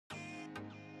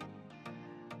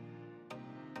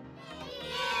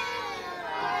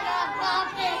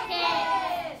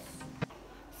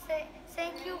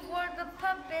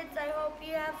kids. I hope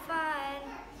you have fun.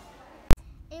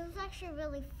 It was actually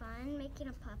really fun making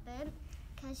a puppet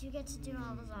because you get to do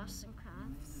all those awesome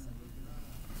crafts.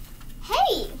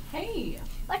 Hey! Hey!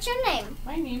 What's your name?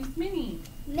 My name's Minnie.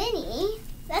 Minnie?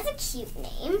 That's a cute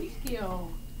name. Thank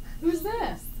you. Who's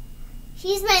this?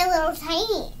 She's my little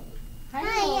Tiny. Hi,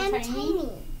 Hi, I'm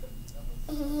little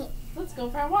Tiny. Let's go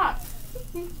for a walk.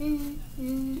 This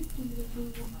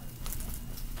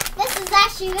is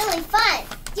actually really fun.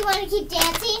 Do you want to keep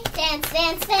dancing? Dance,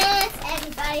 dance, dance.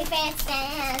 Everybody dance,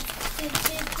 dance. Do,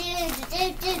 do, do,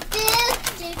 do, do, do,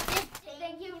 do, do.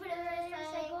 Thank you for the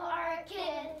Recycle Art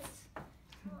Kits.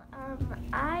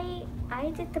 I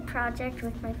did the project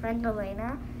with my friend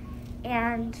Elena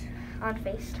and on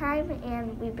FaceTime,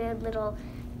 and we built little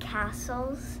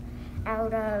castles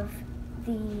out of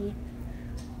the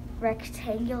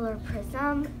rectangular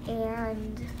prism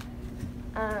and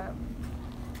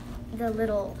the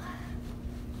little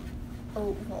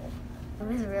oval. It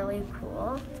was really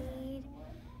cool. I made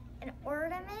an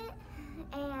ornament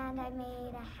and I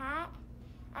made a hat.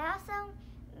 I also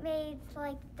made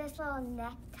like this little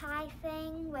necktie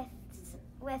thing with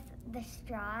the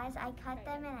straws. I cut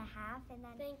them in half and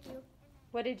then. Thank you.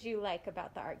 What did you like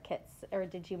about the art kits, or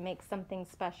did you make something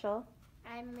special?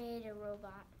 I made a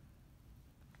robot.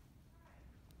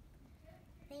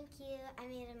 Thank you. I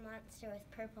made a monster with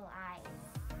purple eyes.